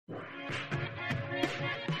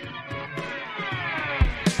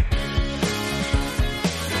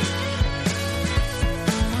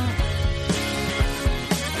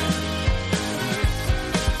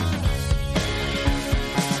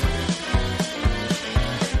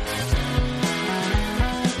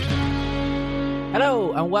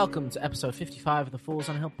welcome to episode 55 of the Fools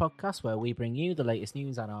on a Hill podcast, where we bring you the latest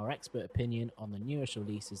news and our expert opinion on the newest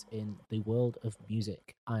releases in the world of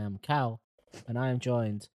music. I am Cal, and I am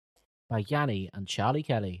joined by Yanni and Charlie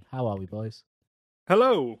Kelly. How are we, boys?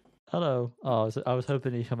 Hello. Hello. Oh, I was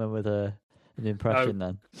hoping you'd come in with an impression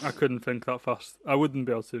then. I couldn't think that fast. I wouldn't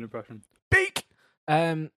be able to do an impression. Beak!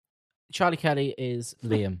 Charlie Kelly is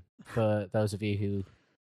Liam, for those of you who,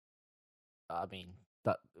 I mean,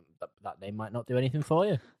 that name might not do anything for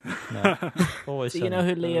you. No. Always. Do you know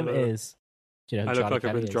who Liam is? Do you know who I Charlie look like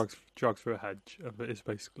Kelly I've been is? dragged through a hedge. Is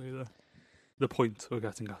basically the point we're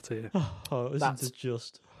getting at here. Oh, isn't it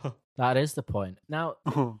just? That is the point. Now,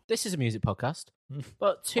 this is a music podcast,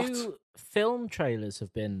 but two film trailers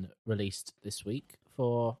have been released this week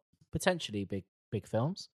for potentially big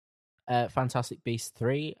films. Fantastic Beasts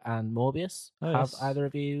 3 and Morbius. Oh, Have yes. either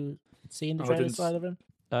of you seen the trailers for either of them?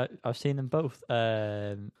 I've seen them both.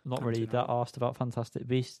 Not really that arsed about Fantastic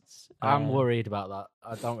Beasts. I'm worried about that.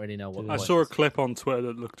 I don't really know what. I saw a clip on Twitter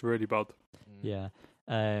that looked really bad. Yeah.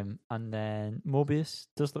 And then Morbius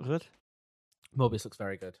does look good. Morbius looks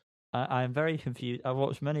very good. I'm very confused. I've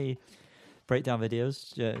watched many breakdown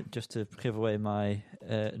videos just to give away my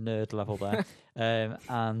nerd level there.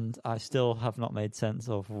 And I still have not made sense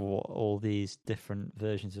of what all these different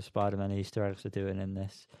versions of Spider-Man Easter eggs are doing in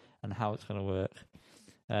this and how it's going to work.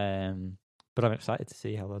 But I'm excited to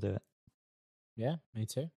see how they'll do it. Yeah, me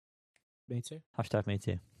too. Me too. Hashtag me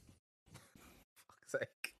too. Fuck's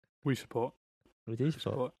sake. We support. We do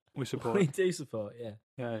support. We support. We do support, yeah.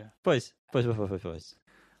 Yeah. Boys. What's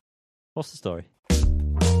the story?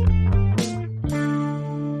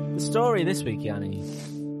 The story this week, Yanni,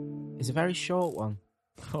 is a very short one.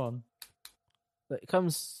 Go on. But it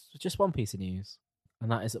comes with just one piece of news, and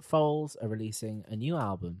that is that Foals are releasing a new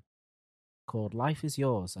album called Life Is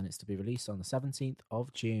Yours, and it's to be released on the 17th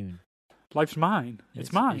of June. Life's mine.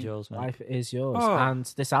 It's mine. It's yours, mate. Life Is Yours. Oh. And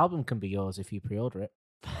this album can be yours if you pre-order it.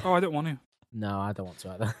 Oh, I don't want to. No, I don't want to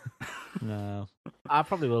either. No. I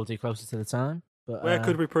probably will do closer to the time. But Where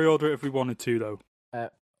could we pre-order it if we wanted to, though?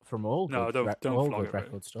 From all No, good, don't all flog good it, right?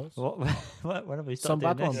 record stores. What? When have we Some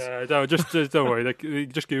started bad doing this? ones. Yeah, no, just don't worry.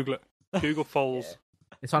 Just Google it. Google Foals. Yeah.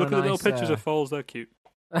 It's on Look a at the nice, little pictures of Foals. They're cute.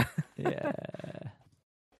 Yeah.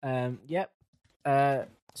 Yep.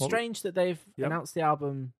 Strange that they've Yep. announced the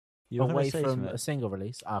album You were gonna away say from something. a single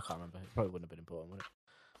release. I can't remember. It probably wouldn't have been important, would it?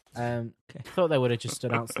 Okay. Thought they would have just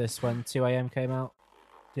announced this when 2am came out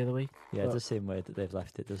the other week. Yeah, it But- does seem weird that they've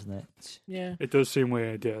left it, doesn't it? Yeah. It does seem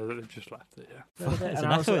weird, yeah, that they've just left it, yeah. a little bit. There's And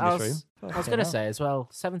an I was, echo in I this was- room. I was going to say as well,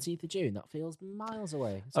 17th of June. That feels miles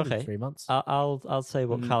away. It's only Okay. 3 months. I'll say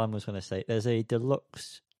what Mm. Callum was going to say. There's a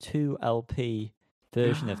deluxe 2 LP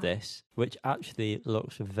version of this, which actually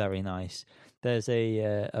looks very nice. There's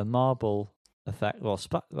a marble effect, well,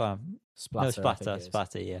 Splatter. splatter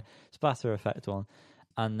effect one,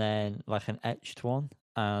 and then like an etched one,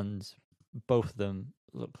 and both of them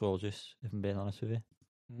look gorgeous. If I'm being honest with you.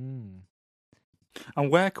 Mm.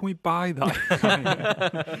 And where can we buy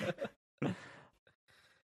that?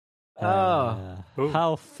 Oh. Ooh.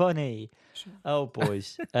 How funny! Oh,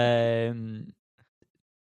 boys. Yeah,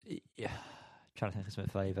 trying to think of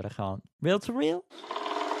something funny, but I can't. Reel to reel.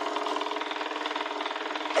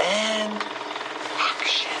 And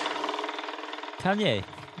action. Kanye,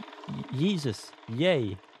 Jesus,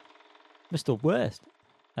 yay, Mr. Worst,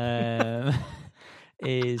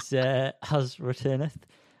 has returneth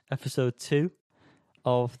episode 2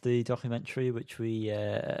 of the documentary which we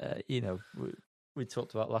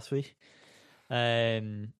talked about last week.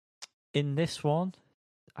 In this one,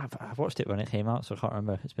 I've watched it when it came out, so I can't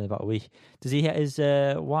remember. It's been about a week. Does he get his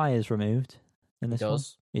wires removed in this one?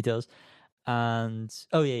 He does. And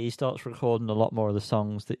he starts recording a lot more of the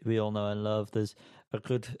songs that we all know and love. There's a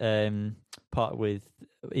good part with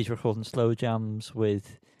he's recording slow jams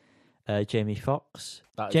with Jamie Foxx.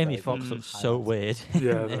 Jamie Foxx looks so weird.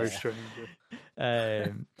 Yeah, very strange.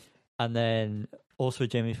 And then also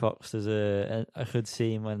Jamie Foxx, there's a good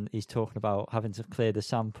scene when he's talking about having to clear the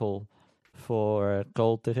sample for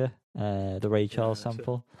Gold Digger, the Ray Charles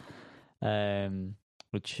sample,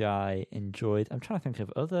 which I enjoyed. I'm trying to think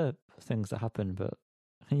of other things that happened, but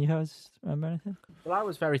can you guys remember anything? Well, I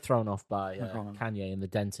was very thrown off by I can't remember. Kanye and the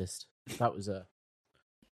dentist. That was I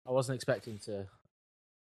wasn't expecting to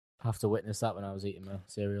have to witness that when I was eating my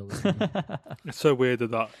cereal. It's so weird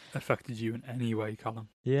that affected you in any way, Callum.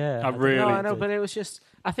 Yeah, I really No, I know, did. but it was just.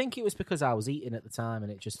 I think it was because I was eating at the time,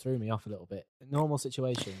 and it just threw me off a little bit. Normal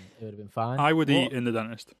situation, it would have been fine. I would But eat in the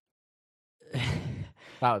dentist.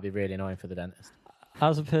 That would be really annoying for the dentist.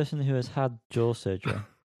 As a person who has had jaw surgery,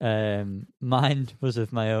 mine was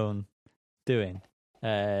of my own doing.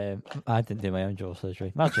 I didn't do my own jaw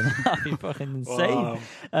surgery. Imagine that'd be fucking insane. Wow. What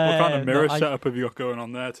kind of mirror no, setup have you got going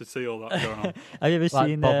on there to see all that going on? Have you ever Like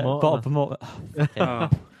seen Bob Bob Mortimer? Oh,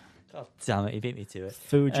 God damn it, he beat me to it.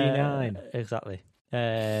 Fuji 9. Exactly.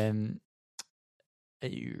 Yeah,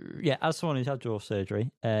 as someone who's had jaw surgery,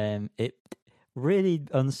 it really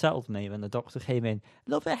unsettled me when the doctor came in a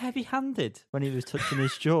little bit heavy-handed when he was touching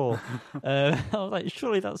his jaw. I was like,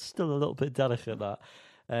 surely that's still a little bit delicate, that.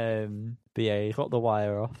 But yeah, he got the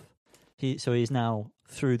wire off. So he's now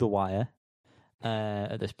through the wire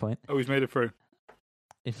at this point. oh, he's made it through.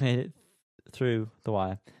 He made it through the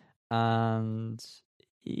wire. And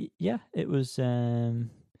yeah, it was...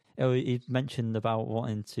 he mentioned about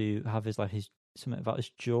wanting to have his something about his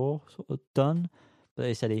jaw sort of done, but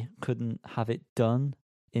they said he couldn't have it done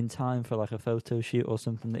in time for like a photo shoot or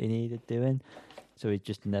something that he needed doing, so he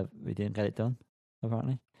didn't get it done,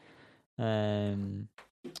 apparently.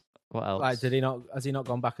 What else? Like, has he not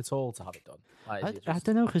gone back at all to have it done? Like, I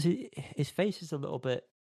don't know, because his face is a little bit.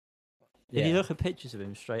 Yeah. If you look at pictures of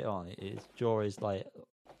him straight on, his jaw is like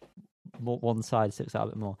one side sticks out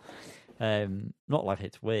a bit more. Not like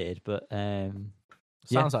it's weird, but Sounds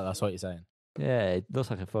like that's what you're saying. yeah, it looks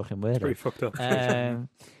like a fucking weirdo. Pretty fucked up.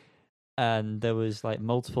 And there was like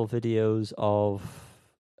multiple videos of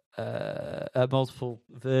multiple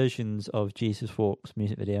versions of Jesus Walks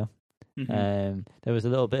music video. Mhm. There was a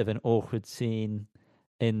little bit of an awkward scene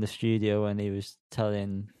in the studio when he was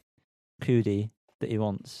telling Cudi that he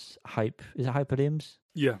wants Hyperiums?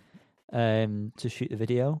 Yeah. To shoot the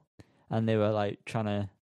video, and they were like trying to.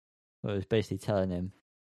 Well, it was basically telling him.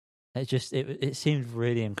 It seemed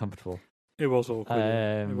really uncomfortable. It was awkward.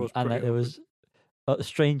 Yeah. It was And pretty there awkward. was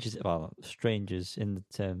strangers in the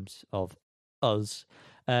terms of us,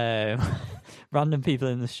 random people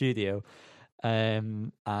in the studio,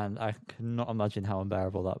 and I cannot imagine how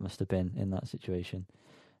unbearable that must have been in that situation.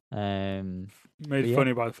 Made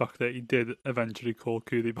funny by the fact that he did eventually call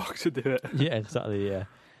Cudi back to do it. Yeah, exactly. Yeah.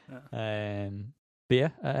 But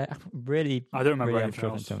yeah, really. I don't remember really anything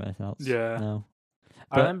else. anything else. Yeah. No.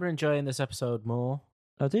 I remember enjoying this episode more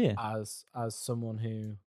Oh, do you? as someone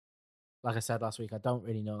who, like I said last week, I don't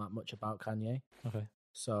really know that much about Kanye. Okay.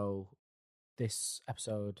 So this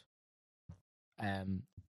episode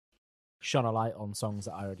shone a light on songs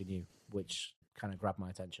that I already knew, which kind of grabbed my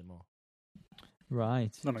attention more.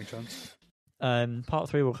 Right. That makes sense. Part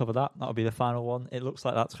 3, we'll cover that. That'll be the final one. It looks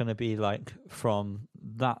like that's going to be like from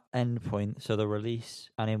that end point, so the release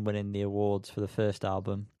and him winning the awards for the first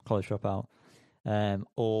album, College Dropout,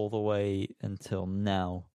 all the way until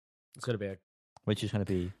now, It's going to be which is going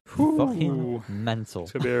to be Ooh. fucking mental.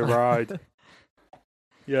 It's going to be a ride.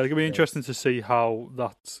 Yeah, it's going to be interesting to see how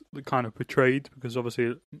that's kind of portrayed, because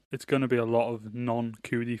obviously it's going to be a lot of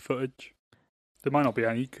non-Cudi footage. There might not be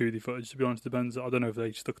any Cudi footage, to be honest. Depends. I don't know if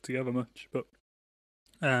they stuck together much, but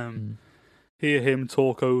hear him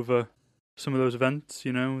talk over some of those events,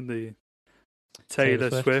 you know, the Taylor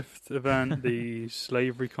Swift event, the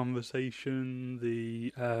slavery conversation,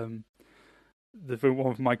 the one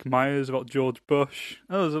with Mike Myers about George Bush.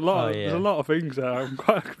 Oh, there's a lot. There's a lot of things there. I'm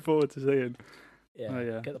quite looking forward to seeing.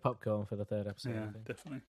 yeah. Get the popcorn for the third episode. Yeah, I think.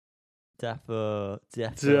 definitely. Defo.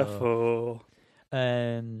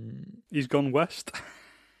 He's gone west.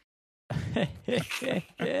 I'll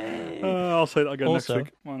say that again Also,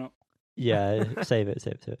 next week. Why not? Yeah, save it.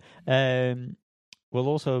 We'll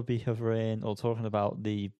also be covering or talking about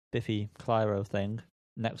the Biffy Clyro thing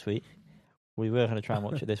next week. We were going to try and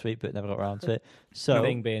watch it this week, but never got around to it. So,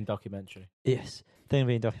 Thing being documentary. yes, Thing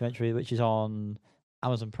being documentary, which is on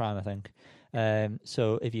Amazon Prime, I think.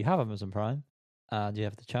 So if you have Amazon Prime and you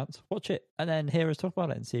have the chance, watch it and then hear us talk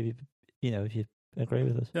about it and see if if you agree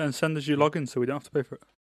with us. Yeah, and send us your login so we don't have to pay for it.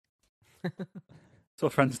 That's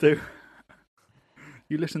what friends do.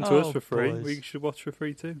 You listen to us for free. Boys. We should watch for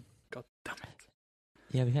free too. God damn it.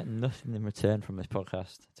 Yeah, we get nothing in return from this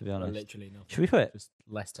podcast, to be honest. Literally nothing. Should we quit? Just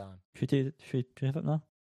less time. Should we have it now?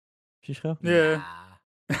 Should we go? Yeah.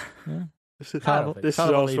 Nah. Yeah. This is Carl- this is Carl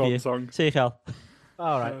will our leave swan you. song. See you, Cal.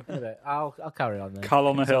 All right, in a bit. I'll carry on then. Cal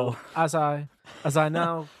on a hill. As I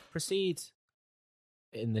now proceed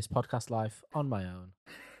in this podcast life on my own,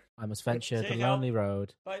 I must venture See the you, Cal. lonely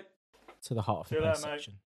road Bye. to the heart of See the you place later, mate.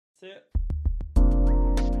 section. See you.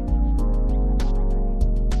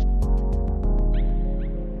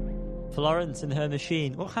 Florence and her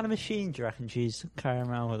machine. What kind of machine do you reckon she's carrying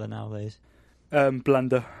around with her nowadays?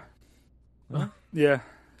 Blender. Huh? Yeah.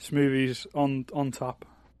 Smoothies on tap.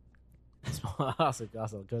 that's a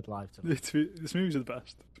good life to The smoothies are the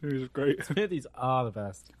best. Smoothies are great. Smoothies are the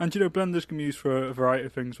best. And you know, blenders can be used for a variety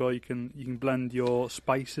of things. Well, you can blend your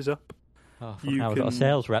spices up. Oh, fucking hell, we've got a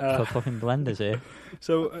sales rep for fucking blenders here.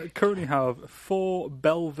 So currently have 4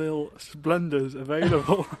 Belleville Splendors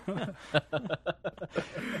available.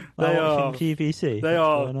 They are GVC. They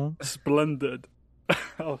are splendid.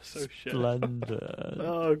 Oh, so shit. Splendid.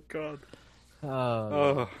 Oh god.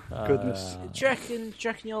 Oh, goodness. Do you reckon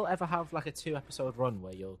you'll ever have like a 2-episode run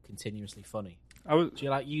where you're continuously funny? Do you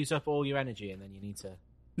like use up all your energy and then you need to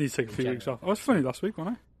take a few weeks off? I was funny last week,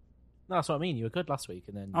 wasn't I? No, that's what I mean. You were good last week,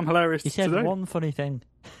 and then I'm hilarious. He said today. one funny thing.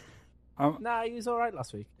 Nah, he was all right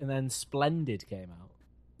last week, and then Splendid came out.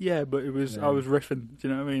 Yeah, but it was I was riffing. Do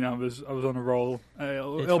you know what I mean? I was on a roll.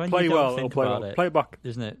 It'll when play you don't well. think It'll play about well. it, Play it back.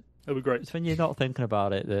 Isn't it? It'll be great. It's when you're not thinking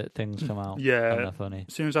about it that things come out. Yeah. And they're funny.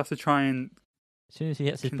 As soon as I have to try and As soon as he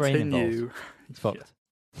gets his brain involved, it's fucked.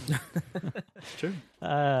 It's true.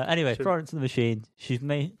 Anyway, True. Florence and the Machine. She's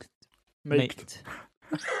Maked.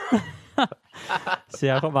 See,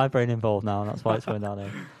 I got my brain involved now, and that's why it's going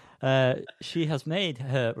down here. She has made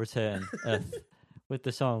her return with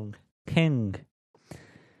the song King.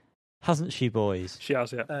 Hasn't she, boys? She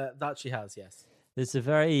has, yeah. That she has, yes. It's a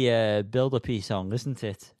very build-up-y song, isn't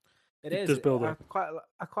it? It is. Does build up.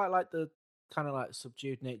 I quite like the kind of like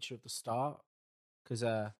subdued nature of the start, because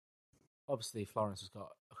obviously Florence has got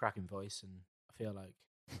a cracking voice, and I feel like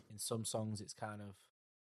in some songs it's kind of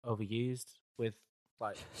overused with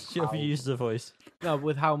like She overused the voice. No,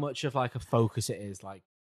 with how much of like a focus it is. Like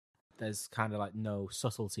there's kind of like no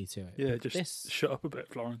subtlety to it. Yeah, just shut up a bit,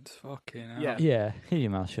 Florence. Fucking hell. Yeah. Yeah, keep your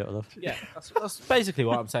mouth shut, love. Yeah, that's basically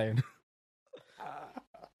what I'm saying.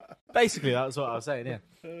 Basically, that's what I was saying. Yeah,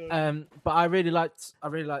 but I really liked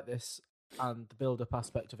this, and the build-up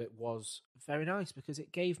aspect of it was very nice because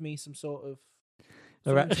it gave me some sort of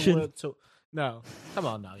Erection. No, come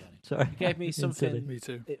on now, Yanni. Sorry, It gave me something. Me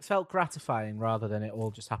too. It felt gratifying rather than it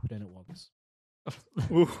all just happening at once.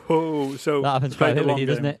 Ooh, so that happens play quite a the bit long with you,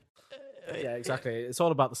 doesn't game. it? Yeah, exactly. It's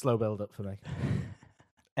all about the slow build-up for me.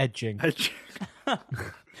 Edging. Edge.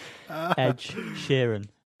 Edge Sheeran.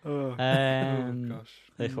 Oh, gosh.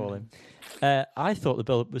 They call him. I thought the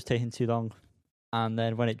build-up was taking too long, and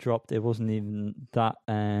then when it dropped, it wasn't even that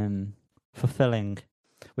fulfilling,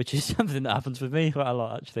 which is something that happens with me quite a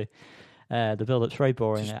lot, actually. The build-up's very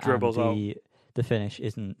boring, Just dribbles and the finish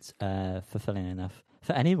isn't fulfilling enough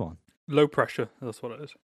for anyone. Low pressure, that's what it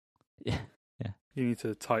is. Yeah. You need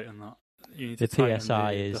to tighten that. You need The to tighten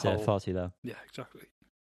PSI the is whole... far too low. Yeah, exactly.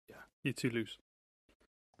 Yeah, you're too loose.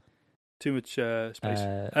 Too much space.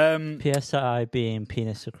 PSI being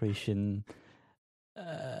penis secretion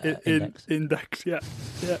index. Index, yeah.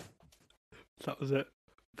 That was it.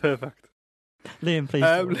 Perfect. Liam, please.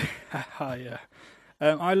 Yeah.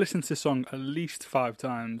 I listened to this song at least 5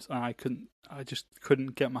 times, and I just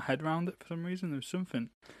couldn't get my head around it for some reason. There was something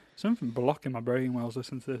blocking my brain while I was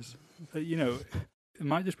listening to this. It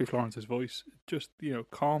might just be Florence's voice. Just,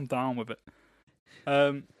 calm down with it.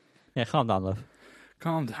 Yeah, calm down, love.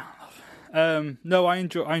 Calm down, love. No, I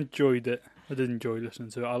enjoyed it. I did enjoy listening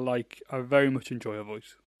to it. I very much enjoy her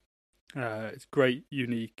voice. It's great,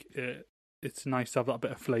 unique. It's nice to have that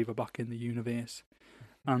bit of flavour back in the universe.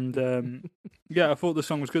 And yeah, I thought the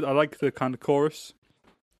song was good. I like the kind of chorus.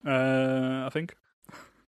 I think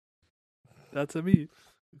that's a me.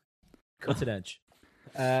 Cutting edge.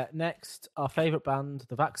 Next, our favourite band,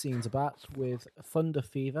 The Vaccines, are back with Thunder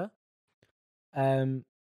Fever. I'll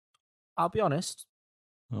be honest.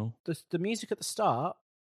 Oh. The music at the start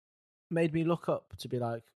made me look up to be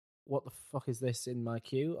like, what the fuck is this in my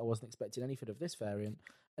queue? I wasn't expecting anything of this variant.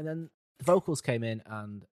 And then the vocals came in,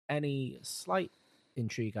 and any slight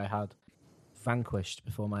intrigue I had vanquished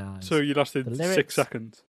before my eyes. So you lasted lyrics, 6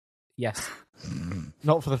 seconds? Yes.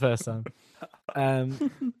 Not for the first time.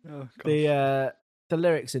 The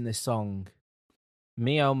lyrics in this song,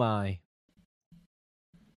 me oh my,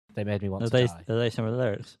 they made me want to die. Are they some of the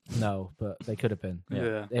lyrics? No, but they could have been.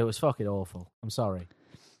 Yeah. It was fucking awful. I'm sorry.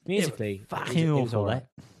 Musically, fucking it was awful. all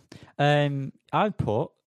right. I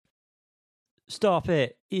put, stop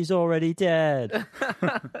it, he's already dead.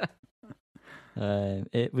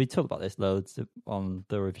 We talked about this loads on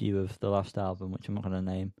the review of the last album, which I'm not going to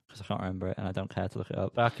name because I can't remember it and I don't care to look it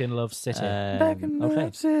up. Back in Love City.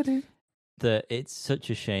 Love City. That it's such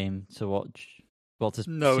a shame to watch. Well, to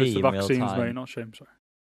No, see it's the in real vaccines, time. mate, not shame. Sorry.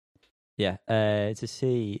 Yeah, to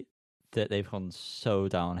see that they've gone so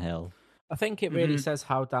downhill. I think it really says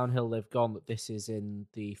how downhill they've gone that this is in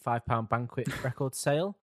the £5 Banquet record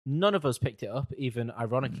sale. None of us picked it up, even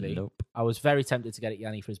ironically. Nope. I was very tempted to get it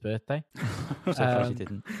Yanni for his birthday. So far she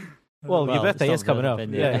didn't. Well, your birthday it's is not coming up.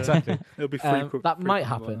 birthday, Yeah, exactly. It'll be free. That might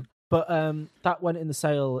happen. But that went in the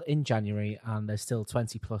sale in January, and there's still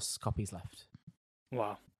 20 plus copies left.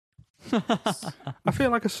 Wow. I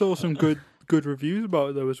feel like I saw some good good reviews about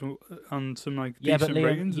it though, and some like decent but Liam,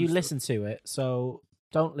 ratings. you and listen to it, so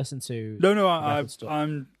don't listen to No,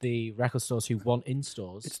 I'm the record stores who want in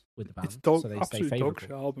stores with the band, it's so they stay absolute favourable. dog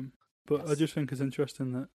shit album. But Yes. I just think it's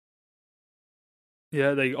interesting that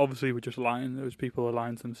they obviously were just lying. Those people are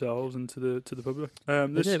lying to themselves and to the public. They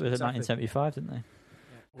This did it with exactly. 1975, didn't they?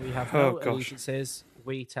 We have Oh, no gosh. allegiances.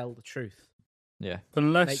 We tell the truth. Yeah. Make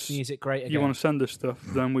unless music great again. you want to send us stuff,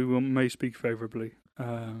 then we may speak favourably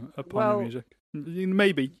upon Well- the music.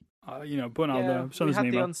 Maybe put it out there. Send we us an had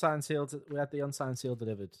the email. unsigned sealed. We had the unsigned sealed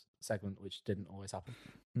delivered segment, which didn't always happen.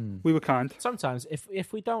 We were kind. Sometimes,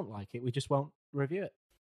 if we don't like it, we just won't review it,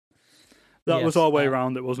 That was Yes, our way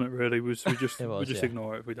around it, wasn't it? Really, we just It was, we just yeah.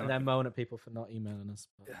 ignore it if we don't. and then moan at people for not emailing us.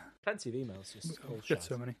 But plenty of emails. Just all Get shite.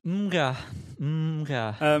 so many. Mga.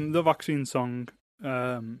 The vaccine song,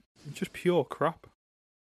 just pure crap.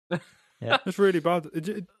 Yeah. It's really bad.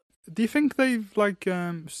 Do you think they've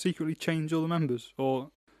secretly changed all the members, or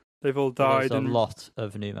they've all died? There's a lot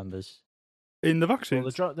of new members. in the vaccine.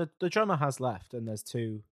 Well, the drummer has left, and there's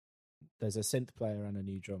two. There's a synth player and a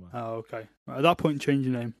new drummer. Oh, okay. At that point, change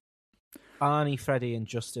your name. Arnie, Freddie, and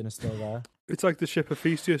Justin are still there. It's like the ship of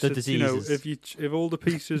Theseus. The It's, diseases. if all the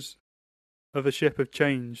pieces of a ship have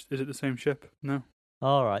changed, is it the same ship? No.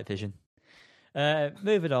 All right, Vision.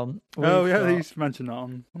 Moving on. Oh We've yeah, got- he's mentioned that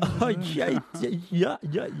on. Oh, yeah.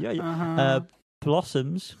 Uh-huh.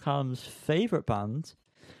 Blossoms, Callum's favourite band.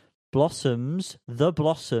 Blossoms, The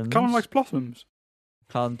Blossoms. Callum likes blossoms.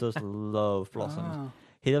 Callum does love Blossoms. Ah.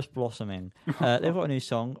 He loves blossoming. They've got a new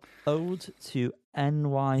song, Ode to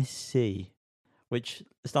NYC, which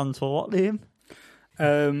stands for what, Liam?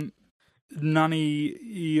 Nanny,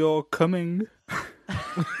 you're coming.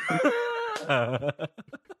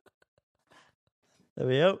 There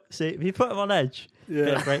we go. See, if you put him on edge,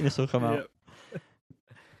 bit of greatness will come out.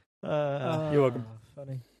 You're welcome.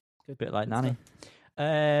 Funny. Good. Bit like good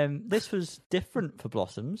Nanny. This was different for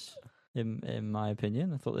Blossoms, in my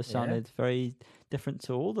opinion. I thought this sounded very different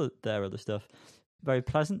to all their other stuff. Very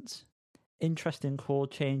pleasant, interesting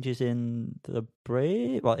chord changes in the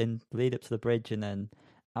bridge, in lead up to the bridge and then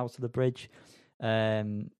out of the bridge.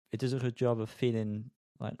 It does a good job of feeling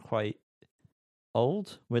like quite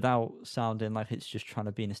old without sounding like it's just trying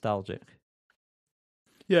to be nostalgic.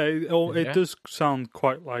 Yeah, it Yeah. does sound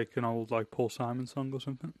quite like an old Paul Simon song or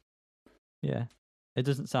something. Yeah, it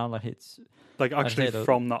doesn't sound like it's Actually say, though,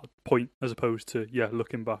 from that point, as opposed to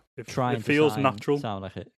looking back. trying It feels to natural. sound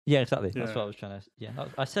like it. Yeah, exactly. That's Yeah. what I was trying to. Yeah,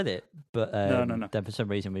 I said it, but No. then for some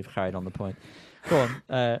reason we've carried on the point. Go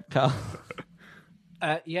on, Carl.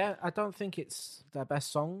 Yeah, I don't think it's their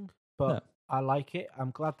best song, but No. I like it.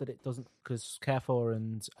 I'm glad that it doesn't, because Carrefour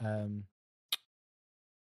and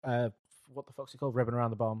what the fuck's it called, Ribbon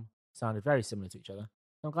Around the Bomb, sounded very similar to each other.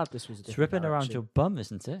 I'm glad this was a It's different ripping around direction. your bum,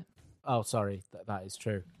 isn't it? Oh, sorry, that is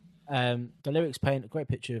true. The lyrics paint a great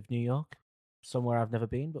picture of New York, somewhere I've never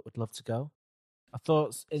been but would love to go. I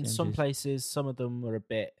thought in Same some juice. places, some of them were a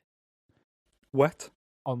bit Wet.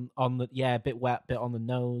 on the a bit wet, bit on the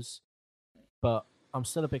nose, but I'm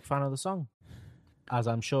still a big fan of the song, as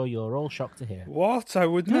I'm sure you're all shocked to hear. What? I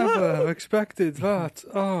would never have expected that.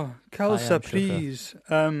 Oh, Kelsa, am shook. please.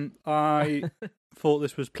 I thought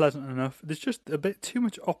this was pleasant enough. There's just a bit too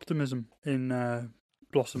much optimism in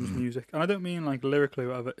Blossom's music, and I don't mean lyrically or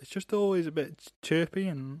whatever. It's just always a bit chirpy,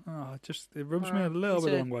 and it rubs me a little it's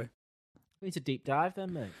bit a- the wrong way. We need to deep dive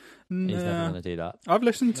then, mate. He's never Nah. going to do that. I've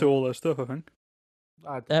listened to all their stuff. I think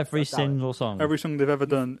Every I doubt it. single song. every song they've ever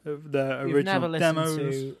done, their You've never original listened demos.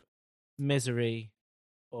 to Misery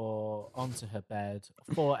or Onto Her Bed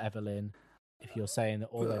for Evelyn, if you're saying that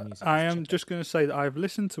all their music. I is am shit. just going to say that I've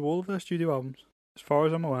listened to all of their studio albums, as far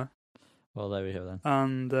as I'm aware, Well, there we go then.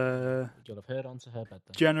 and You'll have heard Onto Her Bed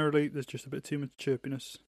then. generally there's just a bit too much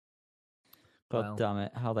chirpiness. God Well. damn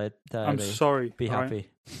it! How dare I'm they sorry. be all right? happy?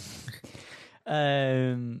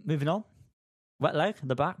 Moving on. Wet Leg in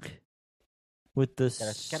the back with the Get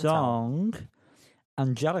a song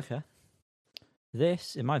Angelica.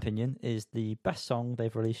 This, in my opinion, is the best song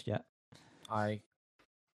they've released yet. I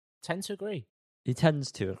tend to agree. He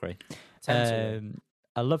tends to agree. Tend to agree.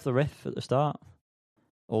 I love the riff at the start,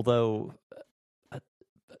 although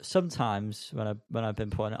sometimes when I've been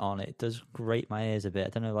putting it on, it does grate my ears a bit. I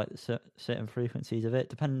don't know, certain frequencies of it,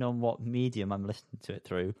 depending on what medium I'm listening to it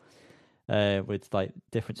through. With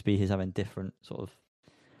different speakers having different sort of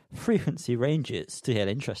frequency ranges to hear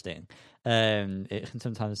interesting. It can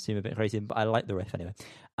sometimes seem a bit crazy, but I like the riff anyway,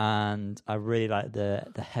 and I really like the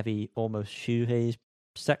heavy, almost shoegaze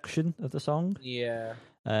section of the song. Yeah.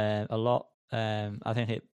 A lot. I think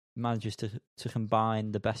it manages to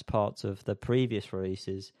combine the best parts of the previous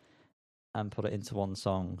releases and put it into one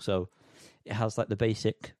song. So it has like the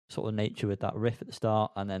basic sort of nature with that riff at the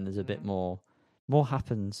start, and then there's a bit more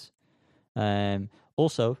happens.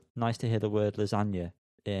 Also, nice to hear the word lasagna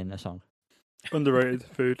in a song. Underrated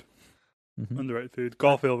food. Mm-hmm. Underrated food.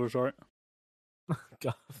 Garfield was right.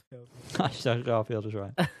 Garfield. Hashtag Garfield was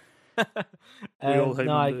right. We all hate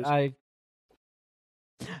Mondays.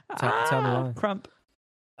 Tell me why. Cramp.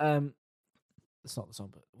 It's not the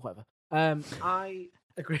song, but whatever. I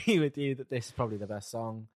agree with you that this is probably the best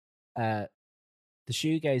song. The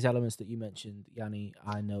shoegaze elements that you mentioned, Yanni,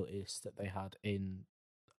 I noticed that they had in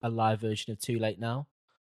a live version of Too Late Now.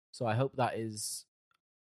 So I hope that is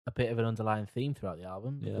a bit of an underlying theme throughout the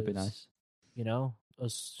album. Yeah, that'd be nice. You know,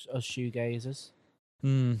 us shoegazers.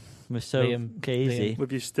 We're so gazy.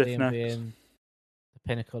 With your stiff Liam necks. being the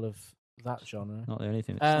pinnacle of that genre. Not the only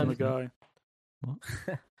thing. I'm a guy. What?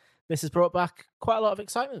 This has brought back quite a lot of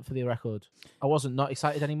excitement for the record. I wasn't not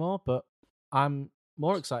excited anymore, but I'm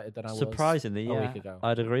more excited than I was surprisingly a week ago.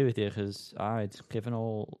 I'd agree with you because I'd given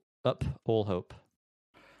up all hope.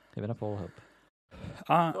 Given up all hope.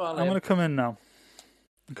 I'm going to come in now.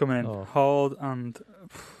 I'm coming in hard and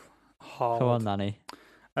hard. Come on, Nanny.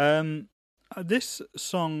 This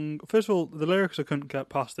song, first of all, the lyrics I couldn't get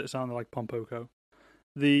past. It sounded like Pompoko.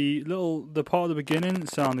 The part of the beginning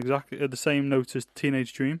sounded exactly the same note as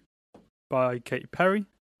Teenage Dream by Katy Perry,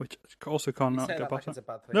 which also can't get past. It's a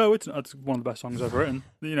bad thing. No, it's one of the best songs I've written.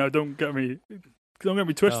 You know, don't get me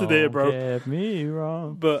twisted here, bro. Get me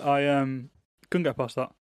wrong. But I couldn't get past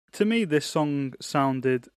that. To me, this song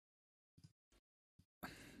sounded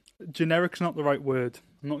generic's not the right word.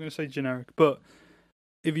 I'm not going to say generic, but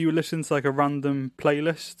if you listen to like a random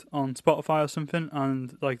playlist on Spotify or something,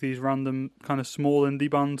 and like these random kind of small indie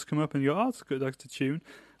bands come up, and you go, "Oh, that's good, that's a tune."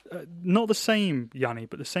 Not the same, Yanni,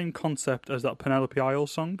 but the same concept as that Penelope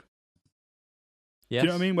Isles song. Yes. Do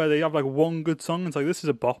you know what I mean? Where they have like one good song, and it's like, this is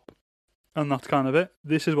a bop, and that's kind of it.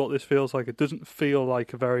 This is what this feels like. It doesn't feel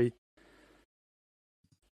like a very.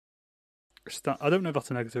 I don't know if that's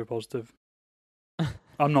a negative or positive.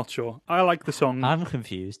 I'm not sure. I like the song. I'm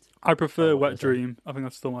confused. I prefer Wet Dream. I think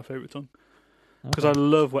that's still my favourite song. Because I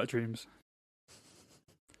love Wet Dreams.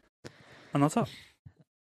 And that's that.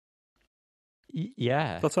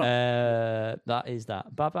 Yeah. That's that. That is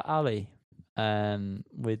that. Baba Ali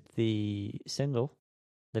with the single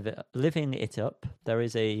Living It Up. There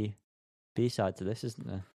is a B-side to this, isn't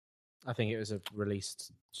there? I think it was a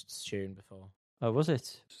released tune before. Oh, was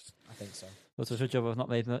it? I think so. Well, it's a job I've not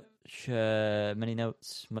made much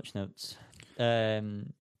notes.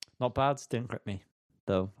 Not bad, didn't grip me,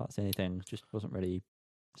 though. That's the only thing. Just wasn't really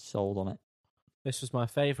sold on it. This was my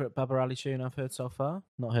favourite Baba Ali tune I've heard so far.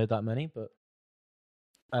 Not heard that many, but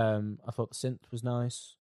I thought the synth was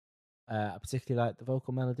nice. I particularly liked the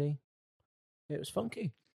vocal melody. It was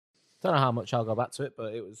funky. Don't know how much I'll go back to it,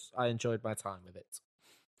 but I enjoyed my time with it.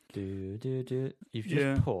 You've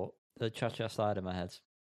just put the cha-cha slide in my head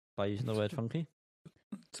by using the word funky.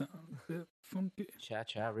 Funky.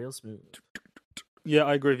 Cha-cha, real smooth. Yeah,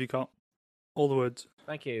 I agree with you, Carl. All the words.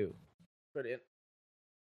 Thank you. Brilliant.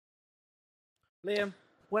 Liam,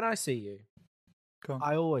 when I see you,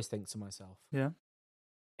 I always think to myself, yeah,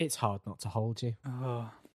 it's hard not to hold you. Oh,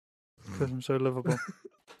 because I'm so lovable.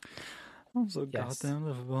 I'm so goddamn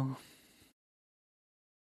lovable.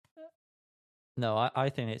 No, I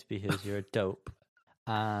think it's because you're a dope,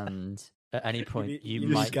 and at any point you You're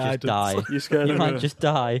might just die. You're scared. You might just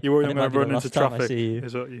die. You're worried I'm and it going to might run be the into last time I traffic. see you.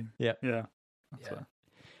 Is what you? Yeah. Yeah.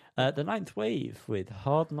 The Ninth Wave with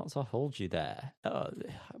Hard Not to Hold You There.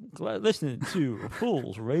 Listening to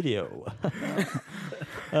Fools Radio.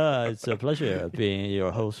 It's a pleasure being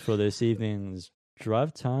your host for this evening's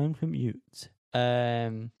Drive Time Commute.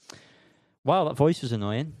 Wow, that voice was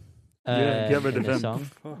annoying. Get rid of him. Song.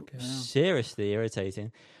 Seriously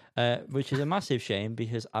irritating. Which is a massive shame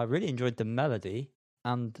because I really enjoyed the melody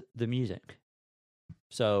and the music.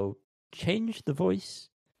 So change the voice,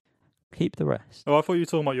 keep the rest. Oh, I thought you were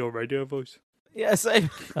talking about your radio voice. Yeah, same.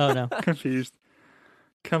 Oh no. Confused.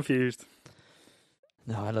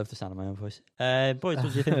 No, I love the sound of my own voice. Boys, what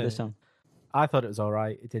did you think of this song? I thought it was all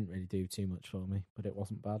right. It didn't really do too much for me, but it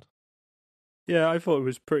wasn't bad. Yeah, I thought it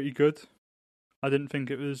was pretty good. I didn't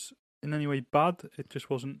think it was in any way bad. It just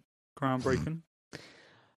wasn't groundbreaking.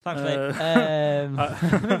 Thanks, mate.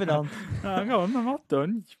 Moving on. No, I'm not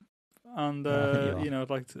done. And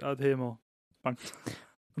I'd hear more. Thanks.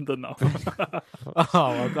 I'm done now. Oh,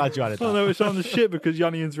 I'm glad you added that. Oh no, it's on the shit because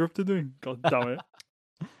Yanni interrupted me. God damn it.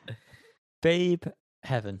 Babe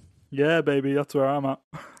Heaven. Yeah, baby, that's where I'm at.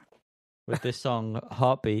 With this song,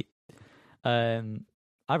 Heartbeat. I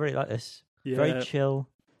really like this. Yeah. Very chill,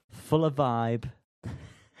 full of vibe.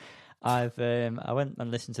 I went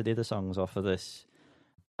and listened to the other songs off of this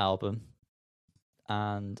album,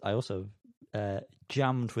 and I also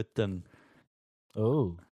jammed with them.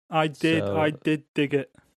 Oh, I did dig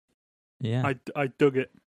it. Yeah, I dug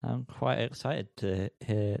it. I'm quite excited to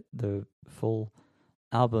hear the full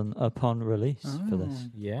album upon release for this.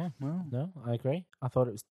 yeah. Well, No, I agree. I thought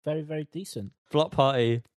it was very, very decent. Block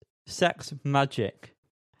Party, Sex Magic.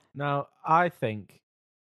 Now, I think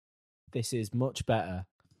this is much better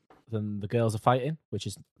than The Girls Are Fighting, which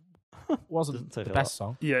wasn't the best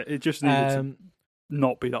song. yeah, it just needed to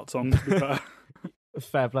not be that song. To be fair.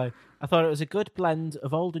 Fair play. I thought it was a good blend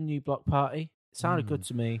of old and new Block Party. It sounded good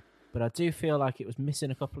to me, but I do feel like it was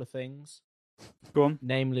missing a couple of things. Go on.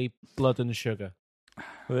 Namely, blood and sugar.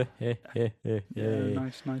 Nice.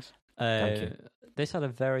 Thank you. This had a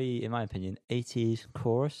very, in my opinion, 80s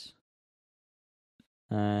chorus.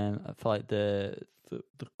 I feel like the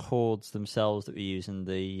chords themselves that we use and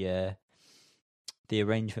the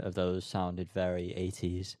arrangement of those sounded very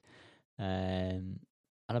 80s. And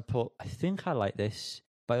I think I like this,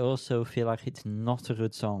 but I also feel like it's not a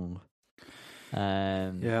good song.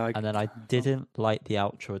 And then I didn't like the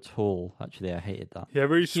outro at all. Actually, I hated that. Yeah,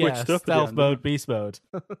 really switched up. Stealth mode, beast mode.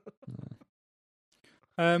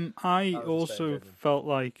 I also felt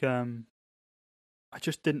like I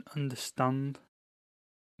just didn't understand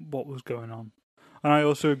what was going on, and I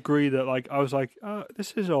also agree that I was like,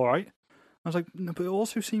 this is all right. I was like, no, but it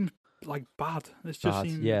also seems like bad. It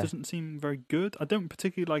doesn't seem very good. I don't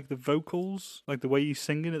particularly like the vocals, like the way he's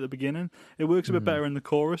singing at the beginning. It works a bit better in the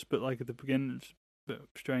chorus, but like at the beginning, it's a bit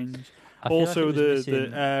strange. Also, like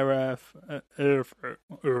the earth,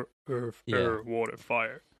 water,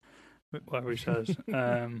 fire, whatever he says,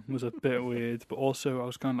 was a bit weird. But also, I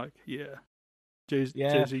was kind of like,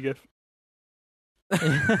 Jay-Z gif.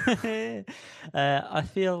 I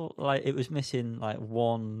feel like it was missing like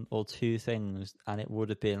one or two things, and it would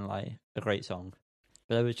have been like a great song.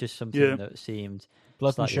 But there was just something that seemed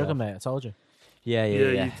blood and sugar, mate. I told you. Yeah.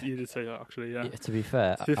 You did say that actually. Yeah. To be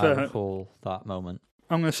fair, I recall that moment.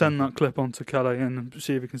 I'm going to send that clip on to Kelly and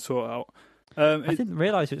see if we can sort it out. I didn't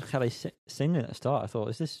realise it was Kelly singing at the start. I thought,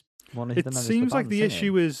 is this one of the members of the band? It seems like the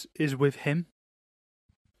issue is with him.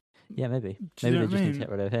 Yeah, maybe. Maybe they just need to get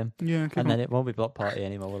rid of him. Yeah, and then it won't be Block Party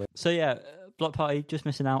anymore, will it? So yeah, Block Party just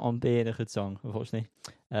missing out on being a good song, unfortunately.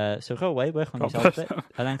 So go away, work on yourself a bit,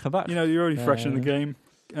 and then come back. You know, you're already fresh in the game.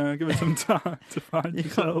 Give it some time to find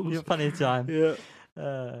yourselves. You've got plenty of time. Yeah.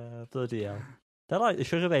 Bloody hell. They're like the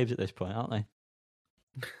Sugar Babes at this point, aren't they?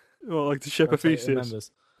 Well, like the ship of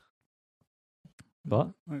Theseus.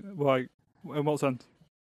 What? Like, in what sense?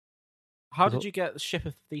 How did you get the ship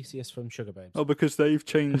of Theseus from Sugar Babes? Oh, because they've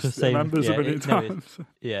changed the members a million times.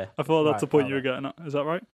 Yeah. I thought that's the point you were getting at. Is that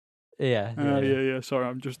right? Yeah. Yeah. Sorry,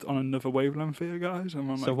 I'm just on another wavelength here, guys. I'm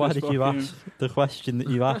on, so why did you ask the question that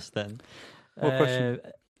you asked then? What question?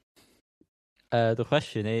 The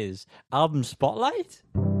question is, album spotlight?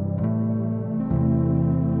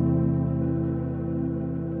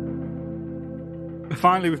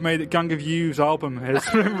 Finally, we've made it. Gang of You's album has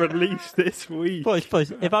been released this week. Boys,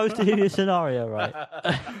 if I was to do your scenario, right?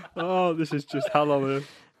 Oh, this is just hell on earth.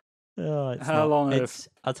 Oh, hell on earth.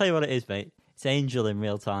 I'll tell you what it is, mate. It's Angel in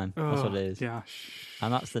Real Time. That's what it is. Yeah.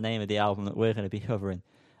 And that's the name of the album that we're going to be covering.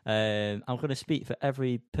 I'm going to speak for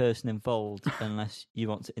every person involved unless you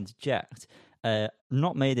want to interject.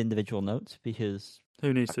 Not made individual notes because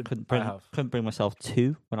who needs to? Couldn't bring myself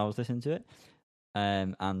to when I was listening to it.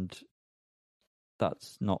 And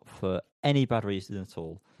that's not for any bad reason at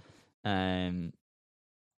all.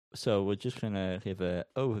 So we're just going to give an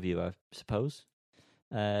overview, I suppose.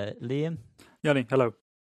 Liam? Yanni, hello.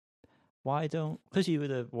 Why don't... Because you were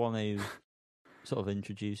the one who sort of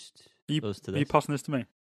introduced us to this. Are you passing this to me?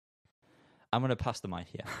 I'm going to pass the mic,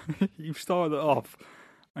 yeah. You've started it off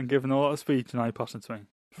and given a lot of speech and now you're passing it to me.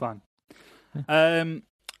 Fine.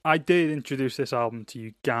 I did introduce this album to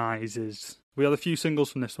you guys. We had a few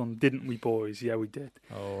singles from this one, didn't we, boys? Yeah, we did.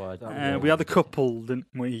 Oh, we had a couple, didn't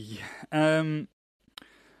we?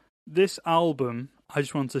 This album, I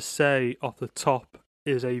just want to say off the top,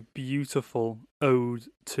 is a beautiful ode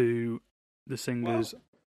to the singers.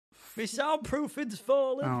 My soundproofing's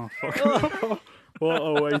falling. Oh, fuck. What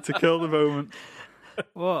a way to kill the moment.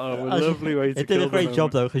 What a lovely way to kill the moment. It did a great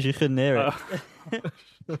job, though, because you couldn't hear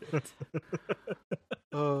it.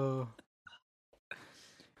 Oh.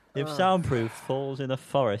 If soundproof falls in a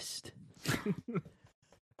forest.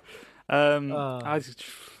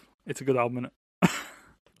 It's a good album, isn't it?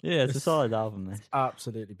 Yeah, it's a solid album. This.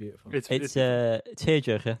 Absolutely beautiful. It's a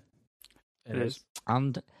tearjerker. It is.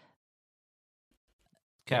 And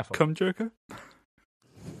careful. Cum jerker?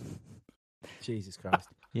 Jesus Christ.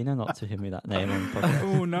 You know not to give me that name on the podcast.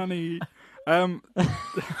 Oh, nanny.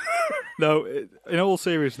 No, in all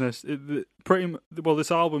seriousness,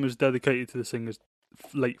 this album is dedicated to the singer's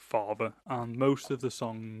late father, and most of the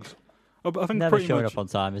songs. I think Never pretty showing much. up on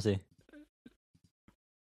time, is he?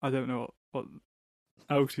 I don't know what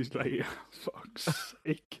else he's late. Fuck's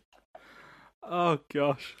sake! Oh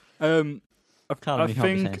gosh. Can't I be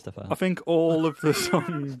think saying stuff like that. I think all of the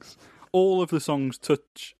songs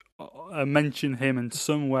touch, mention him in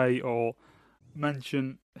some way, or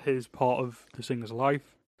mention his part of the singer's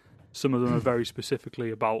life. Some of them are very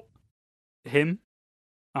specifically about him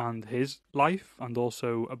and his life, and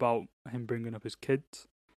also about him bringing up his kids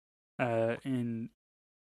in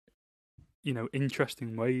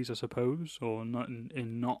interesting ways, I suppose, or not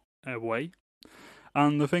in not a way.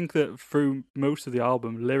 And I think that through most of the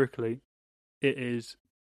album, lyrically, it is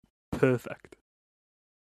perfect.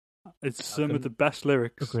 It's some of the best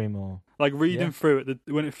lyrics. Agree more. Like reading through it,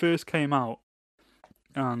 when it first came out,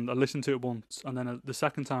 and I listened to it once, and then the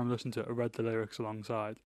second time I listened to it, I read the lyrics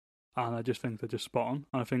alongside, and I just think they're just spot on.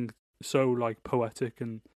 And I think so like poetic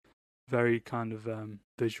and very kind of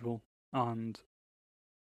visual and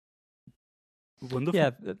wonderful.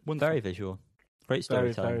 Yeah, wonderful. very visual. Great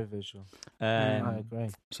storytelling. Very visual. I agree.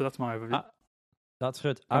 So that's my overview. That's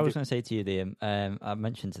good. I was going to say to you, Liam, I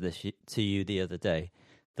mentioned to you the other day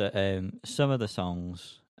that some of the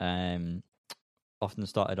songs often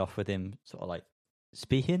started off with him sort of like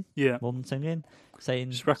speaking more than singing,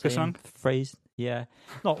 saying song phrase. Yeah,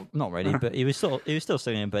 not really, but he was still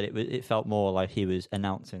singing, but it felt more like he was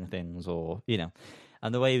announcing things, or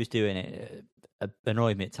and the way he was doing it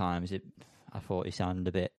annoyed me at times. I thought he sounded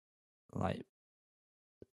a bit like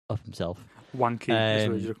up himself. Wanky is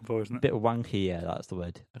what you're looking for, isn't it? Bit of wanky, yeah, that's the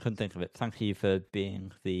word. I couldn't think of it. Thank you for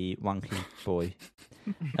being the wanky boy.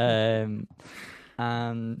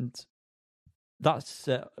 And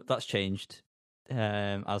that's changed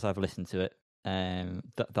as I've listened to it.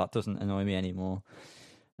 That doesn't annoy me anymore,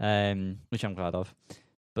 which I'm glad of.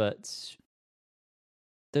 But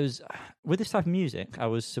with this type of music, I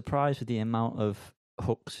was surprised with the amount of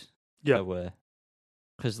hooks there were.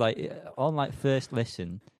 Because on first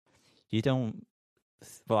listen, you don't.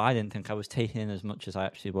 Well, I didn't think I was taking in as much as I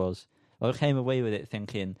actually was. I came away with it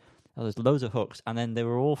thinking, oh, there's loads of hooks, and then they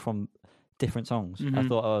were all from different songs. Mm-hmm. I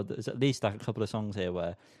thought, oh, there's at least like a couple of songs here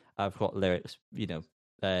where I've got lyrics,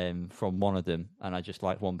 from one of them, and I just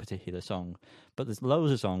like one particular song. But there's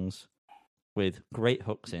loads of songs with great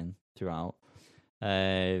hooks in throughout.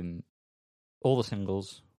 All the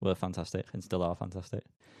singles were fantastic and still are fantastic.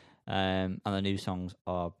 And the new songs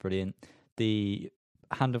are brilliant. The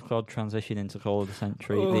Hand of God transition into Call of the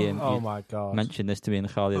Century. Oh my God. Mentioned this to me in the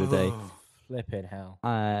car the other day. Flipping hell.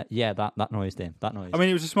 Yeah, that noised him. That noise. I mean,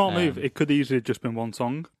 it was a smart move. It could easily have just been one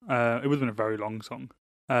song. It would have been a very long song.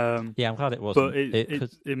 Yeah, I'm glad it wasn't.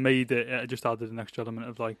 But it made it. It just added an extra element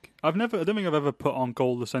of like. I don't think I've ever put on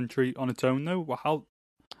Call of the Century on its own though. How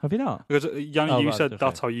have you not? Because Yanni, you said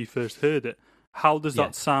that's how you first heard it. How does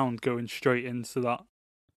that sound going straight into that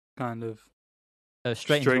kind of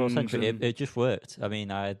straight into Call of the Century? It just worked. I mean,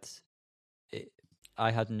 I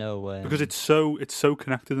had no because it's so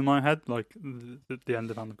connected in my head. Like the end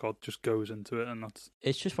of Hand of God just goes into it, and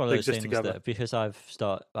it's just one of those things that because I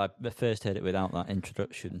first heard it without that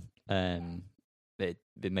introduction.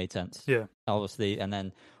 It made sense. Yeah, obviously, and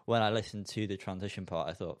then when I listened to the transition part,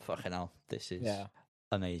 I thought, "Fucking hell, this is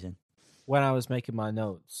amazing." When I was making my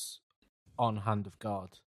notes on Hand of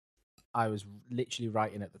God, I was literally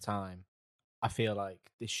writing at the time, I feel like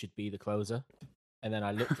this should be the closer. And then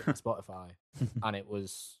I looked at Spotify, and it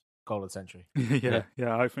was Call of the Century. yeah.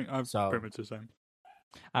 I think I'm pretty much the same.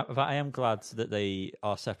 But I am glad that they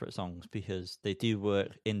are separate songs because they do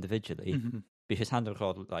work individually. Mm-hmm. Because Hand of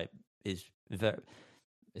God is very.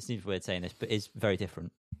 It seems weird saying this, but is very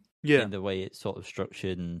different. Yeah, in the way it's sort of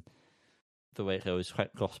structured and the way it goes,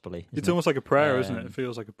 quite gospelly. It's almost like a prayer, isn't it? It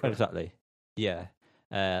feels like a prayer. Exactly. Yeah,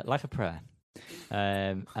 like a prayer.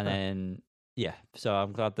 And then. Yeah, so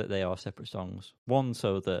I'm glad that they are separate songs. One,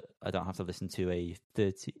 so that I don't have to listen to a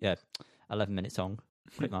 11-minute song,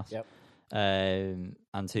 quick maths. Yep. And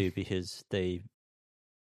two, because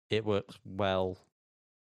it works well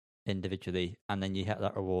individually, and then you get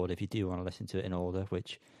that reward if you do want to listen to it in order,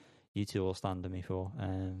 which you two will stand on me for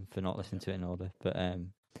not listening to it in order. But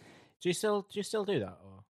do you still do that?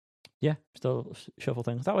 Or? Yeah, still shuffle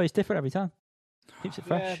things. That way it's different every time. Keeps it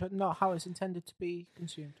fresh. Yeah, but not how it's intended to be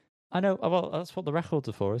consumed. I know. Well, that's what the records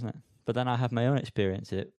are for, isn't it? But then I have my own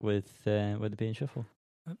experience with it being shuffle.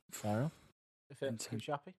 Fair enough. If it keeps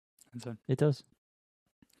you happy. It does.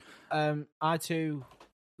 I too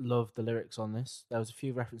love the lyrics on this. There was a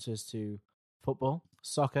few references to football,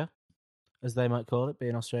 soccer, as they might call it,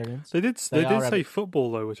 being Australians. They did say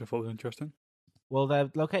football though, which I thought was interesting. Well,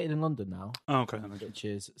 they're located in London now. Oh, okay. Which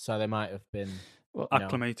is so they might have been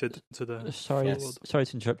acclimated to the. Sorry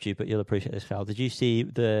to interrupt you, but you'll appreciate this, Cal. Did you see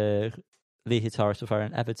the lead guitarist of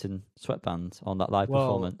an Everton sweatband on that live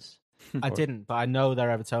performance? I didn't, but I know they're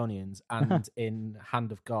Evertonians, and in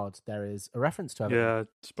Hand of God there is a reference to Everton. Yeah, I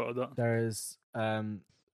spotted that. There is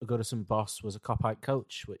Goodison boss was a Copite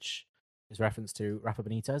coach, which is reference to Rafa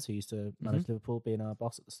Benitez, who used to manage Liverpool, being our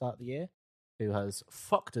boss at the start of the year, who has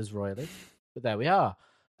fucked us royally. But there we are.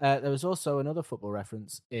 There was also another football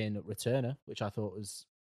reference in Returner, which I thought was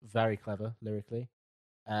very clever lyrically.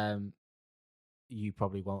 You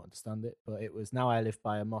probably won't understand it, but it was, "Now I live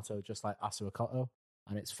by a motto just like Asuakoto,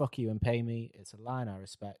 and it's fuck you and pay me. It's a line I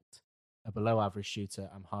respect. A below average shooter,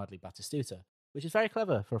 I'm hardly Batistuta," which is very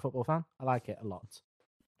clever for a football fan. I like it a lot.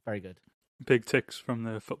 Very good. Big ticks from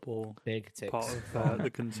the football part of the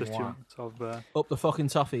constituents of... Up the fucking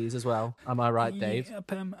toffees as well. Am I right, Dave?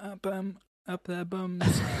 Up their bums.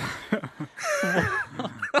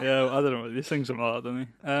 Yeah, I don't know. They sing something like that, don't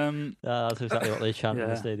they? That's exactly what they chant in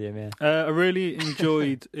the stadium, yeah. I really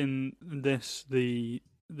enjoyed in this, there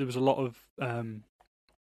was a lot of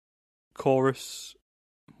chorus...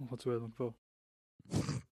 What's the word I'm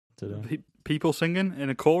looking for? People singing in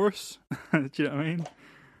a chorus. Do you know what I mean?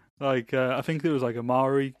 Like, I think there was like a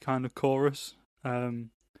Maori kind of chorus. Do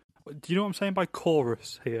you know what I'm saying by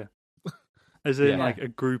chorus here? As in like a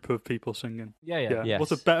group of people singing. Yeah. Yes.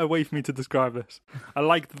 What's a better way for me to describe this? I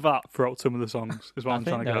liked that throughout some of the songs, is what I'm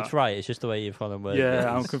trying to get at. It's right, it's just the way you've got them.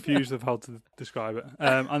 Yeah, I'm confused of how to describe it.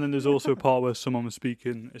 And then there's also a part where someone was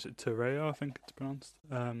speaking, is it Tereo, I think it's pronounced,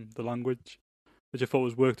 the language, which I thought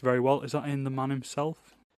was worked very well. Is that in The Man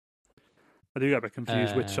Himself? I do get a bit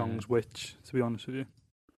confused which song's which, to be honest with you.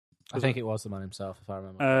 I think it was The Man Himself, if I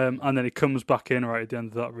remember. And then it comes back in right at the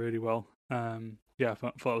end of that really well. I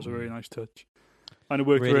thought it was a really nice touch. And it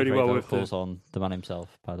worked really well with vocals on The Man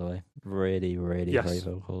Himself, by the way. Really, really great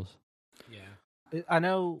vocals. Yeah. I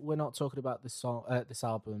know we're not talking about this song, this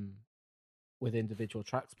album with individual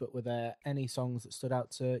tracks, but were there any songs that stood out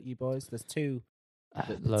to you boys? There's two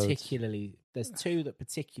that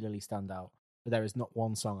particularly stand out. But there is not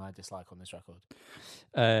one song I dislike on this record.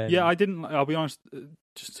 I didn't. I'll be honest.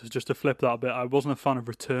 Just to flip that a bit, I wasn't a fan of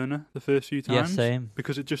Returner the first few times. Yeah, same.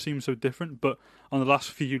 Because it just seems so different. But on the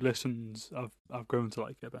last few listens, I've grown to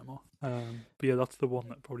like it a bit more. But yeah, that's the one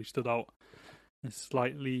that probably stood out in a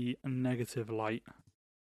slightly negative light.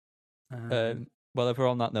 Well, if we're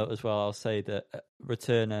on that note as well, I'll say that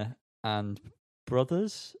Returner and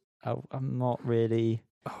Brothers, I'm not really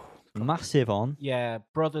massive on. Yeah,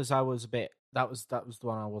 Brothers, I was a bit. That was the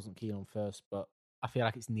one I wasn't keen on first, but I feel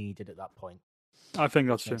like it's needed at that point. I think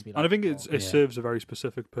that's true. And I think it serves a very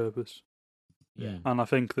specific purpose. Yeah. And I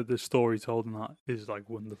think that the story told in that is like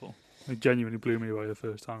wonderful. It genuinely blew me away the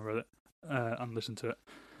first time I read it and listened to it.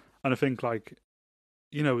 And I think like,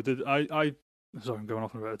 you know, sorry, I'm going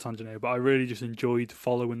off on a bit of a tangent here, but I really just enjoyed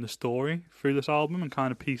following the story through this album and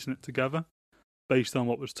kind of piecing it together based on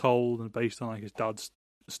what was told and based on like his dad's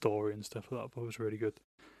story and stuff like that. I thought it was really good.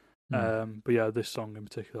 But yeah, this song in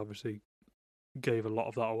particular obviously gave a lot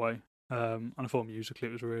of that away. And I thought musically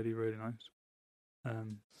it was really, really nice.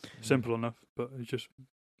 Simple enough, but it's just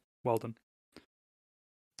well done.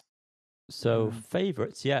 So,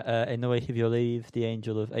 favourites, In the Wake of Your Leave, The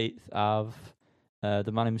Angel of 8th Ave,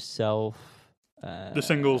 The Man Himself. The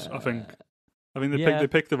singles, I think they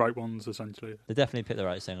picked the right ones, essentially. They definitely picked the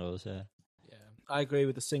right singles, yeah. Yeah, I agree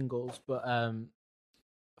with the singles, but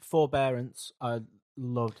Forbearance, I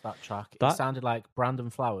loved that track. It sounded like Brandon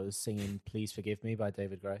Flowers singing "Please Forgive Me" by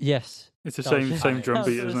David Gray. Yes, it's the same drum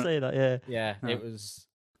beat, isn't it? Say that, yeah. It was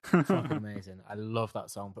fucking amazing. I love that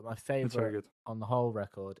song, but my favorite on the whole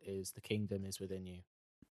record is "The Kingdom Is Within You."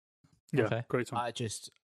 Yeah, great song.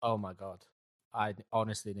 Oh my god, I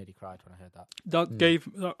honestly nearly cried when I heard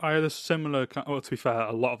that. I had a similar. Well, to be fair,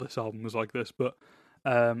 a lot of this album was like this, but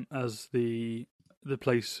as the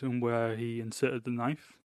place where he inserted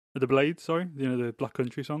the blade, the Black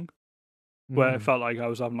Country song, where it felt like I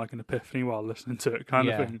was having like an epiphany while listening to it, kind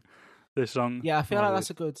of thing. This song, I feel like that's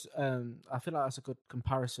a good. I feel like that's a good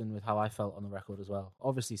comparison with how I felt on the record as well.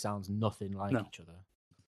 Obviously, sounds nothing like each other,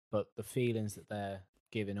 but the feelings that they're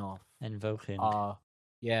giving off, invoking, are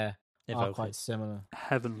quite similar.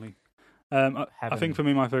 Heavenly. I think for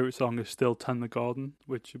me, my favourite song is still "Tend the Garden,"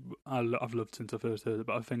 which I've loved since I first heard it.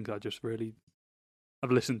 But I think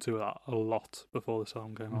I've listened to that a lot before the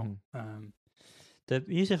song came out. The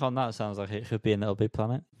music on that sounds like it could be in Little Big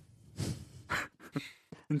Planet.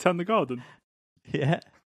 In "Tend the Garden"? Yeah.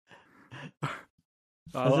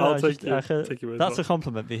 I'll take you. That's a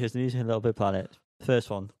compliment because the music in Little Big Planet, first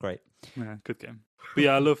one, great. Yeah, good game. But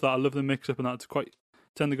yeah, I love that. I love the mix up and that. It's quite.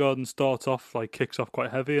 Tender Garden starts off kicks off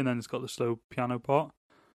quite heavy, and then it's got the slow piano part,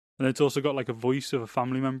 and it's also got a voice of a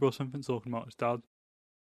family member or something talking about his dad,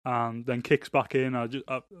 and then kicks back in. I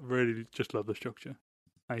really just love the structure,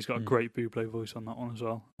 and he's got a great Bublé voice on that one as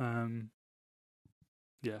well.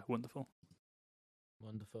 Yeah, wonderful.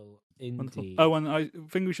 Indeed. Wonderful. Oh, and I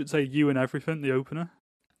think we should say "You and Everything," the opener.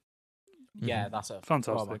 Yeah, that's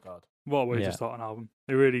fantastic. Oh my god, what a way to start an album!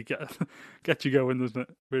 It really get you going, doesn't it?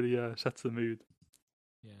 Really sets the mood.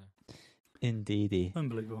 Yeah, indeedy.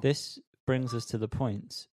 Unbelievable. This brings us to the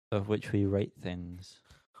point of which we rate things.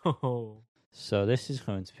 So this is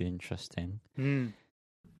going to be interesting.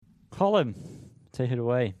 Colin, take it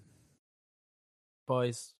away.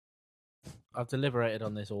 Boys, I've deliberated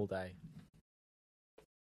on this all day,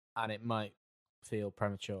 and it might feel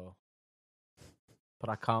premature,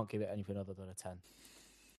 but I can't give it anything other than a 10.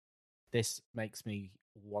 This makes me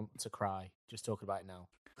want to cry just talking about it now.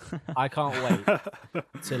 I can't wait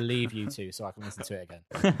to leave you two so I can listen to it again.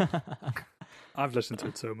 I've listened to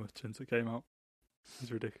it so much since it came out. It's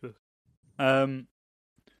ridiculous.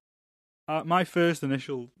 My first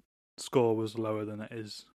initial score was lower than it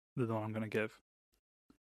is the one I'm going to give.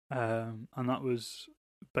 And that was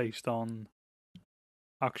based on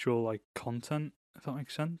actual content, if that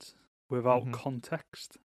makes sense, without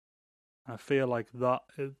context. I feel like that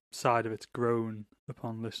side of it's grown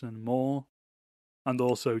upon listening more. And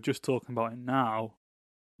also, just talking about it now,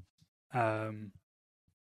 I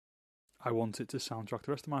want it to soundtrack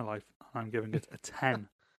the rest of my life. And I'm giving it a 10.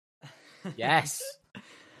 Yes.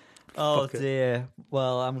 Oh dear.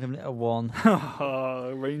 Well, I'm giving it a 1.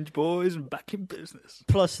 Range Boys back in business.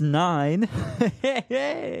 +9.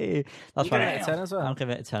 Hey. That's right. It a 10 as well? I'm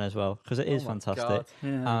giving it a 10 as well because it is fantastic. God.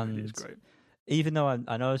 Yeah, it is great. Even though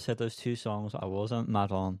I know I said those two songs I wasn't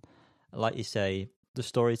mad on, like you say, the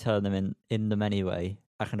storytelling them in them anyway,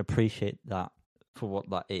 I can appreciate that for what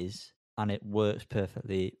that is, and it works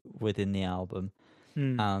perfectly within the album.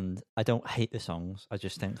 And I don't hate the songs. I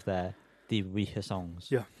just think they're the weaker songs.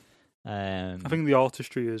 Yeah. I think the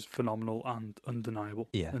artistry is phenomenal and undeniable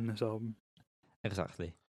in this album.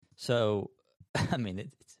 Exactly. So, I mean,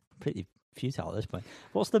 it's pretty futile at this point.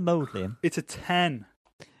 What's the mode, Liam? It's a 10.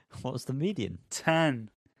 What's the median? 10.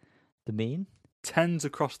 The mean? 10s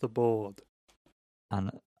across the board.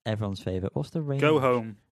 And everyone's favourite. What's the range? Go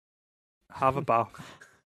home, have a bath,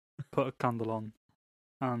 put a candle on,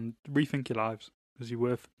 and rethink your lives, because you're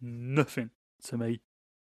worth nothing to me.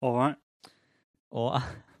 All right? All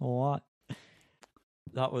right.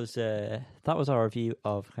 That was our review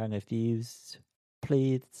of Kind of Views.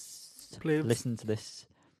 Please listen to this.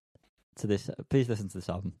 Please listen to this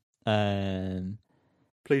album.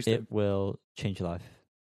 Please do. It will change your life.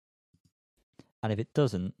 And if it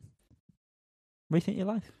doesn't, rethink your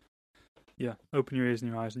life. Yeah, open your ears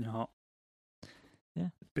and your eyes and your heart. Yeah,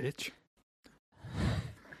 bitch.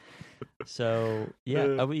 So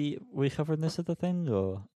are we covering this other thing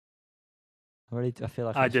or? I feel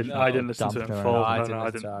like I didn't listen to it in full. No, I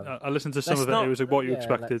didn't. I listened to some of it. It was like what you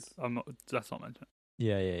expected. That's not mentioned.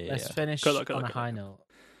 Yeah. Let's finish on a high note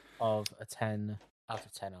of a 10 out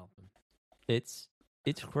of 10 album. It's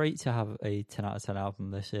great to have a 10 out of 10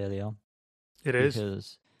 album this early on. It is.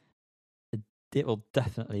 Because it will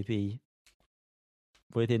definitely be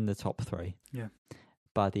within the top 3. Yeah.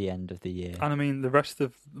 By the end of the year. And I mean, the rest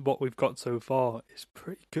of what we've got so far is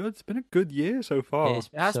pretty good. It's been a good year so far. It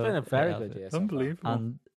has been a very good year. Unbelievable.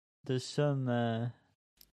 And there's some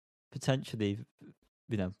potentially,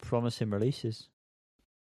 promising releases.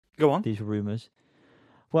 Go on. These rumours.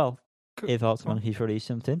 Well, if Arctic Monkeys release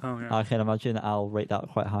something, I can imagine I'll rate that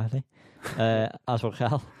quite highly. As well,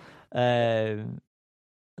 Cal. I'm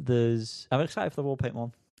excited for the Wallpaint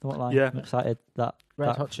one. I won't lie. I'm excited that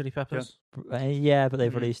Red Hot Chili Peppers. Yeah, but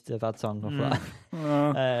they've released a bad song off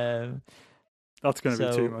that. That's going to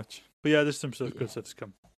be too much. But yeah, there's some good stuff to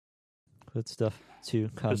come. Good stuff to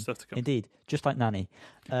come. Good stuff to come. Indeed, just like Nanny.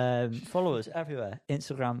 Follow us everywhere: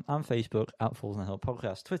 Instagram and Facebook at Falls on the Hill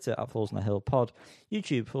Podcast, Twitter at Falls on the Hill Pod,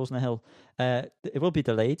 YouTube Falls on the Hill. It will be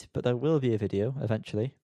delayed, but there will be a video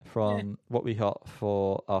eventually from what we got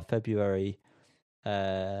for our February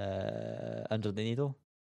Under the Needle.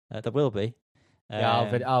 There will be.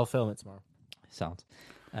 I'll film it tomorrow. Sound.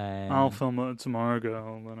 I'll film it tomorrow,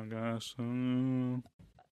 girl. Then I guess.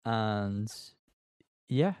 And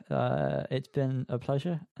yeah, it's been a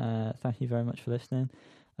pleasure. Thank you very much for listening.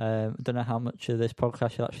 I don't know how much of this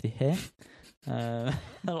podcast you'll actually hear. A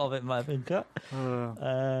lot of it might have been cut.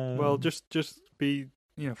 Well, just be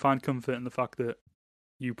find comfort in the fact that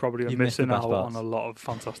you probably are missing out on a lot of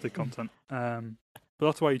fantastic content. But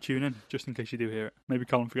that's why you tune in, just in case you do hear it. Maybe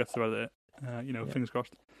Colin forgets to edit it. Fingers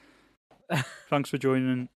crossed. Thanks for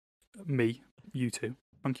joining me, you two.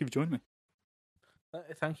 Thank you for joining me.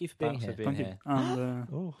 Thank you for being here. Thank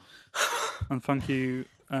you. And thank you,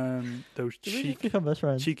 those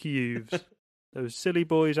cheeky youths. Those silly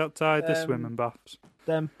boys outside the swimming baths.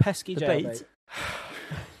 Them pesky jailbait.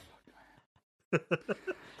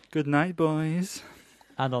 Good night, boys.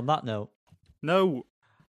 And on that note... No.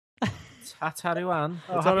 Tataruan.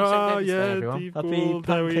 Happy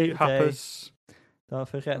Pancake Day. Don't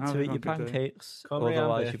forget to eat your pancakes,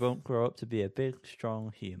 otherwise you won't grow up to be a big,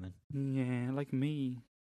 strong human. Yeah, like me.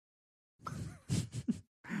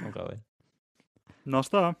 I'm going. No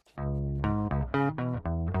stop.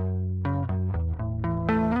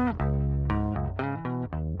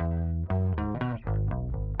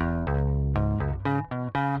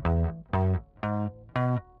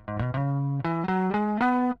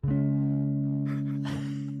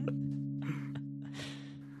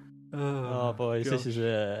 Boys,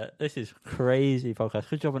 this is crazy podcast.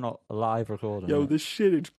 Good job we're not live recording. Yo, this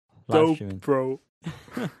shit is dope, bro.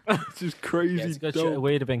 This is crazy dope.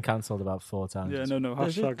 We'd have been cancelled about 4 times. Yeah, no.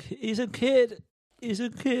 Hashtag. He's a kid. There's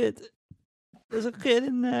a kid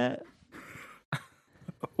in there.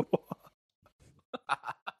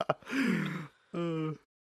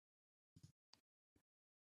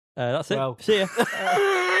 That's it. Well. See ya.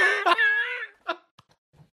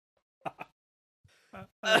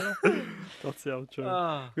 That's the outro.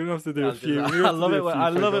 We're gonna have to do a few. I love it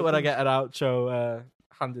when I get an outro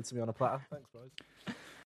handed to me on a platter. Thanks, boys.